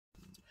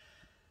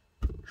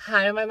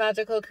Hi, my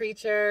magical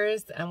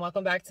creatures, and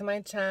welcome back to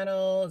my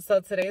channel. So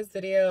today's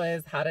video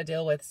is how to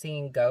deal with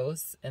seeing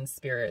ghosts and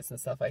spirits and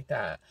stuff like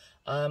that.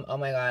 Oh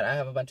my God, I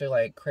have a bunch of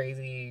like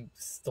crazy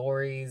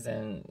stories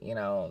and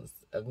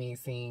of me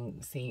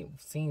seeing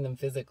them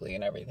physically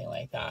and everything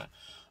like that.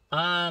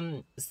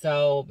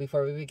 So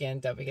before we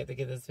begin, don't forget to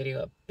give this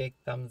video a big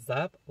thumbs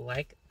up,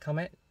 like,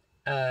 comment,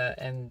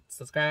 and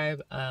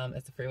subscribe.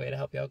 It's a free way to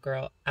help your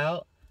girl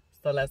out.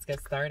 So let's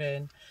get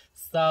started.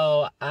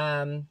 So,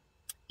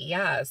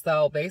 yeah,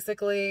 so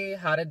basically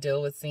how to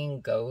deal with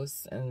seeing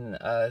ghosts and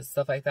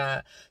stuff like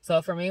that.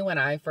 So for me, when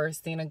I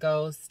first seen a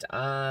ghost,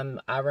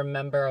 I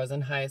remember I was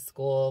in high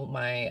school.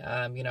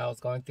 I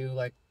was going through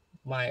like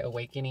my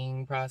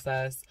awakening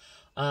process.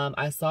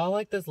 I saw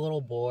like this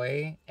little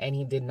boy and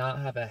he did not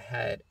have a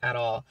head at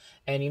all.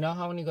 And you know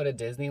how when you go to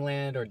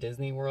Disneyland or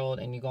Disney World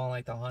and you go on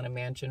like the Haunted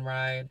Mansion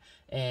ride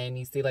and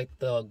you see like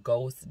the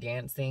ghosts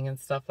dancing and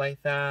stuff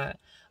like that?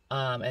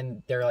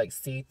 And they're like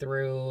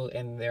see-through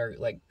and they're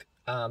like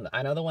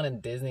I know the one in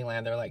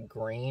Disneyland, they're like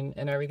green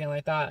and everything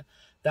like that.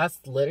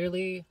 That's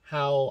literally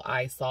how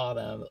I saw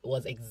them,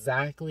 was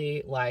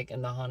exactly like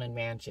in the Haunted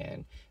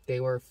Mansion. They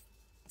were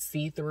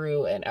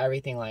see-through and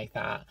everything like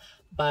that.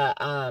 But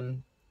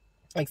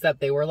except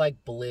they were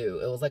like blue.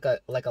 It was like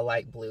a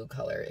light blue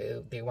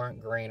color. They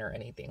weren't green or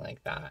anything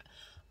like that.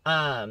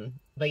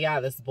 But yeah,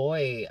 this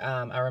boy,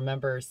 I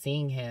remember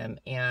seeing him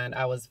and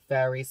I was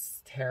very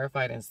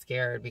terrified and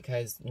scared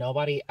because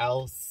nobody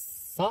else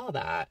saw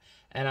that.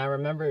 And I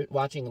remember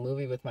watching a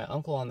movie with my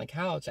uncle on the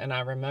couch and I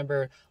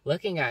remember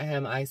looking at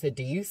him. I said,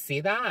 "Do you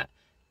see that?"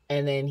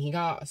 And then he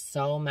got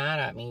so mad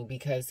at me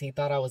because he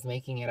thought I was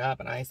making it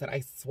up. And I said, "I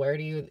swear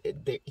to you,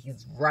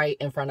 he's right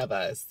in front of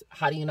us.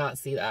 How do you not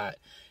see that?"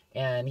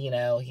 And,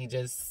 he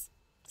just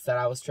said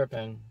I was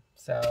tripping.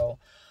 So,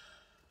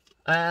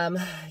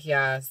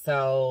 yeah,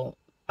 so,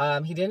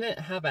 he didn't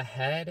have a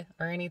head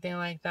or anything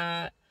like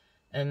that.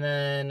 And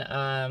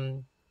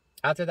then,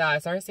 after that, I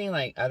started seeing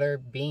like other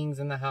beings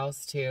in the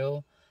house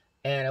too.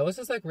 And it was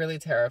just like really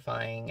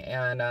terrifying.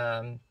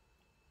 And,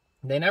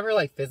 they never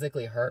like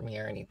physically hurt me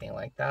or anything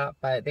like that,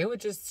 but they would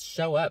just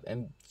show up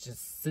and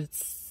just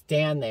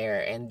stand there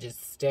and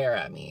just stare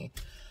at me.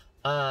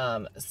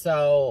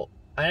 So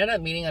I ended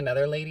up meeting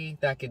another lady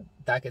that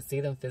could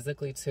see them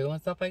physically too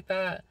and stuff like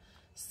that.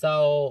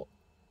 So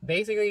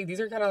basically, these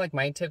are kind of like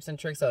my tips and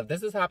tricks. So if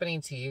this is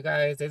happening to you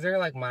guys, these are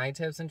like my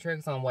tips and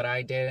tricks on what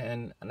I did,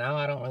 and now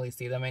I don't really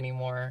see them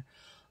anymore.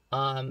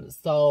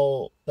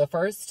 So the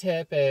first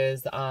tip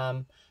is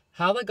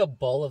have like a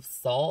bowl of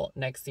salt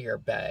next to your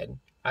bed.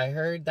 I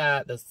heard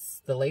that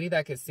the lady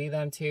that could see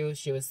them too,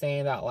 she was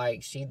saying that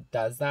like she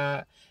does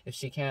that if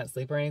she can't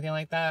sleep or anything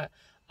like that.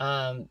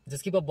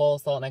 Just keep a bowl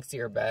of salt next to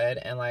your bed,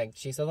 and like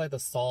she said like the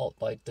salt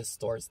like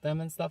distorts them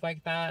and stuff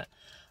like that.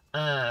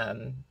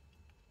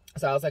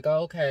 So I was like,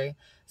 oh, okay.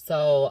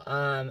 So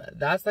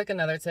that's like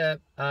another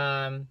tip.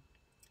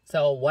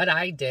 So what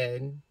I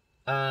did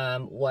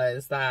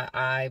was that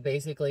I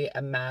basically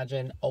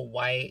imagined a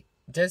white,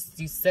 just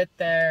you sit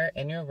there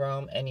in your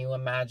room and you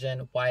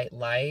imagine white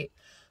light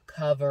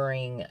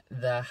covering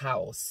the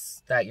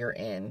house that you're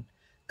in,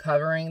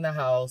 covering the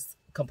house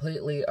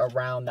completely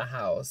around the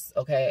house,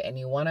 okay? And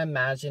you want to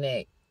imagine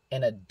it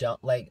in a dome,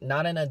 like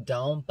not in a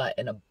dome, but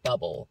in a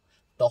bubble.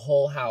 The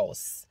whole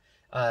house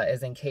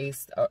is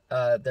encased,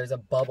 there's a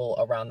bubble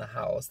around the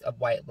house of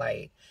white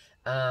light.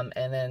 And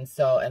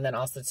then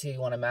also too, you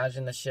want to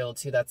imagine the shield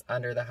too that's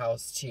under the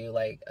house too,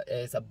 like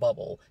it's a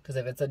bubble, because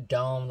if it's a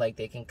dome, like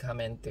they can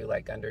come in through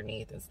like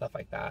underneath and stuff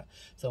like that.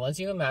 So once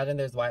you imagine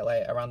there's white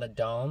light around the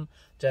dome,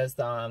 just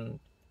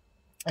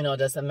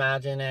just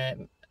imagine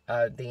it,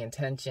 the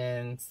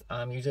intentions.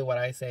 Usually what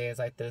I say is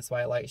like this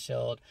white light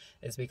shield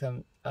is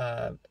becoming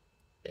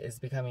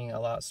a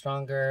lot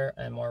stronger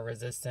and more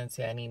resistant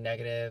to any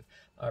negative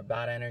or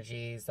bad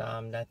energies.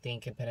 Nothing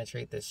can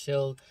penetrate this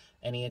shield.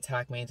 Any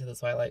attack made to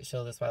this white light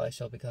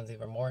shield becomes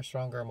even more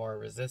stronger, more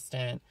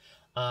resistant.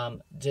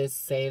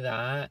 Just say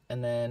that,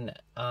 and then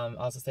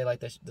also say like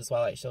this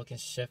white light shield can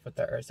shift with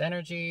the earth's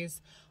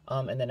energies.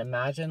 And then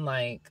imagine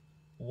like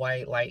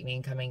white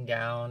lightning coming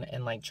down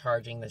and like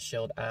charging the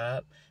shield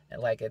up,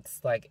 and like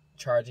it's like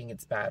charging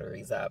its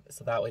batteries up,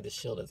 so that way the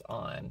shield is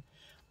on.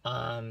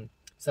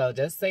 So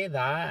just say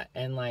that,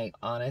 and like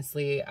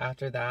honestly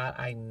after that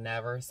I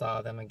never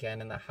saw them again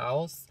in the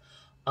house.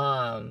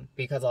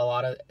 Because a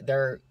lot of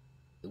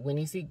when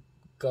you see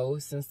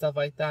ghosts and stuff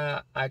like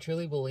that, I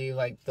truly believe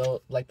like the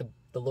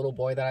little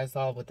boy that I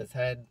saw with his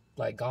head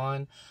like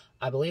gone,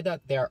 I believe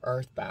that they're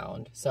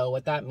earthbound. So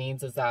what that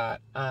means is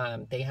that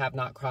they have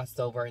not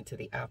crossed over into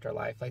the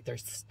afterlife. Like they're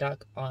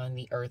stuck on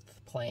the earth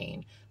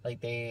plane.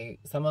 Like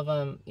some of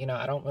them,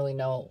 I don't really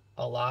know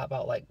a lot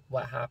about like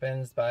what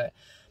happens, but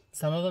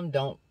some of them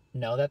don't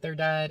know that they're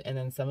dead, and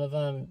then some of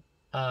them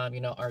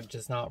are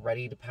just not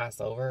ready to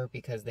pass over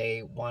because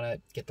they want to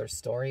get their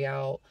story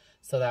out,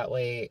 so that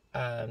way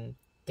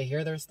they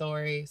hear their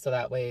story, so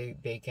that way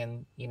they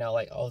can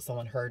like, oh,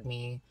 someone heard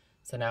me,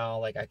 so now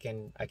like I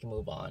can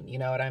move on, you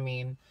know what I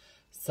mean?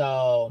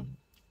 So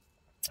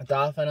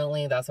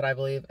Definitely, that's what I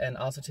believe. And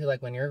also too,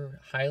 like when you're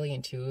highly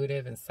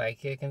intuitive and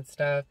psychic and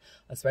stuff,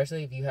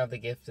 especially if you have the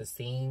gift of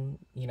seeing,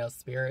 you know,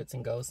 spirits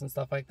and ghosts and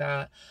stuff like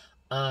that,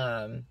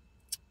 um,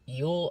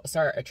 you'll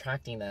start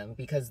attracting them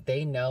because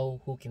they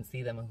know who can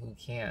see them and who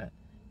can't,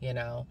 you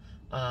know.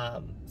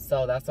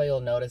 So that's why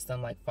you'll notice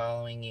them like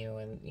following you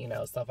and, you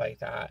know, stuff like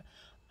that.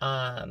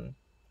 Um,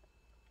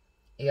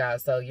 yeah,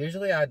 so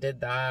usually I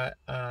did that.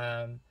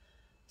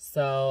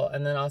 So,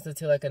 and then also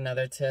too, like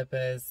another tip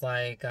is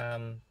like,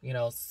 you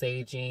know,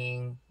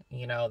 saging,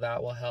 you know,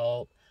 that will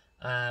help.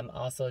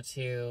 Also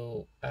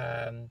to,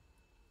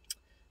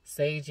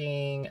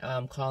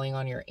 saging, calling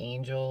on your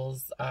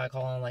angels,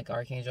 call on like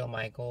Archangel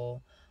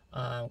Michael,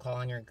 call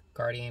on your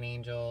guardian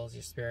angels,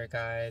 your spirit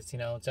guides, you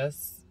know,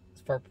 just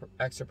for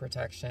extra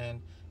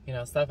protection, you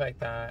know, stuff like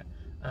that.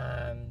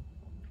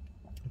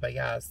 But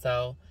yeah,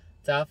 so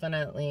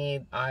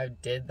definitely I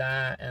did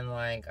that, and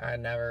like I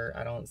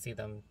don't see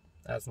them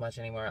as much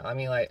anymore. I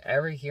mean, like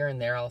every here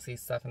and there I'll see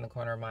stuff in the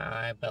corner of my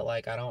eye, but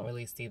like I don't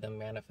really see them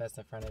manifest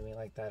in front of me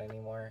like that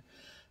anymore.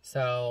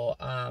 So,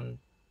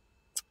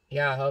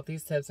 yeah, I hope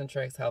these tips and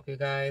tricks help you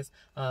guys.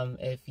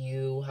 If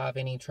you have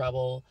any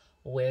trouble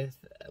with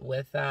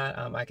that,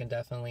 I can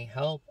definitely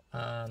help.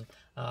 I'm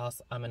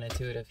an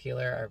intuitive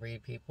healer. I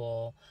read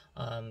people.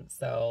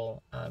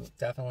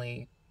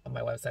 Definitely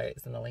my website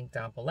is in the link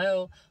down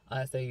below.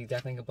 So you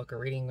definitely can book a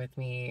reading with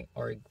me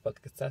or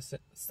book a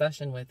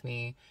session with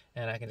me,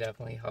 and I can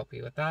definitely help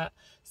you with that.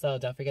 So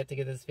don't forget to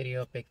give this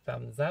video a big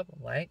thumbs up,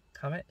 like,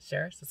 comment,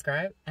 share,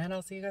 subscribe, and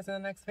I'll see you guys in the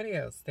next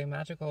video. Stay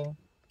magical.